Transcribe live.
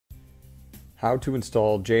How to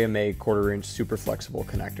install JMA 1/4-inch Superflexible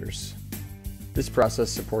connectors. This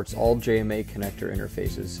process supports all JMA connector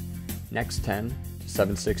interfaces, next 10 to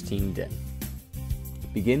 7/16 DIN.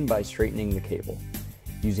 Begin by straightening the cable.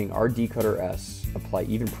 Using our D-Cutter S, apply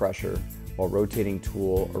even pressure while rotating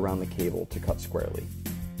tool around the cable to cut squarely.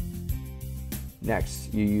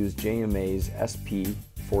 Next, you use JMA's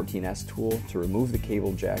SP14S tool to remove the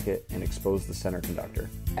cable jacket and expose the center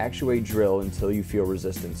conductor. Actuate drill until you feel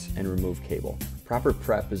resistance and remove cable. Proper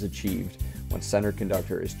prep is achieved when center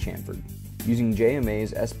conductor is chamfered. Using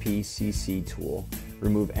JMA's SPCC tool,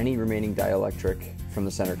 remove any remaining dielectric from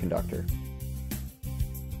the center conductor.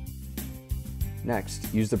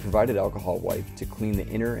 Next, use the provided alcohol wipe to clean the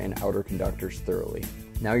inner and outer conductors thoroughly.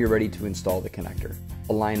 Now you're ready to install the connector.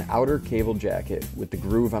 Align outer cable jacket with the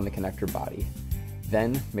groove on the connector body.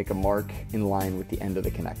 Then make a mark in line with the end of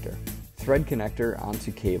the connector. Thread connector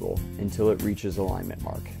onto cable until it reaches alignment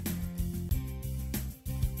mark.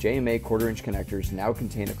 JMA 1/4-inch connectors now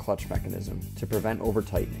contain a clutch mechanism to prevent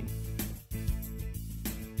over-tightening.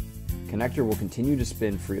 Connector will continue to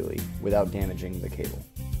spin freely without damaging the cable.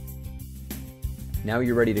 Now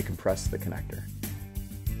you're ready to compress the connector.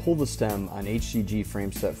 Pull the stem on HCG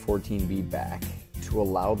frameset 14B back to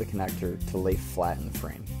allow the connector to lay flat in the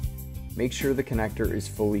frame. Make sure the connector is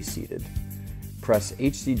fully seated. Press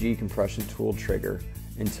HCG compression tool trigger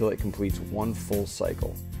until it completes one full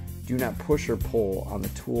cycle. Do not push or pull on the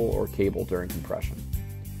tool or cable during compression.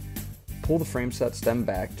 Pull the frameset stem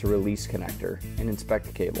back to release connector and inspect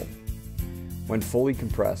the cable. When fully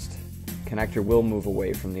compressed, connector will move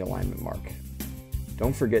away from the alignment mark.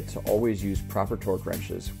 Don't forget to always use proper torque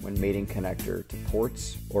wrenches when mating connector to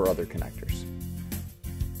ports or other connectors.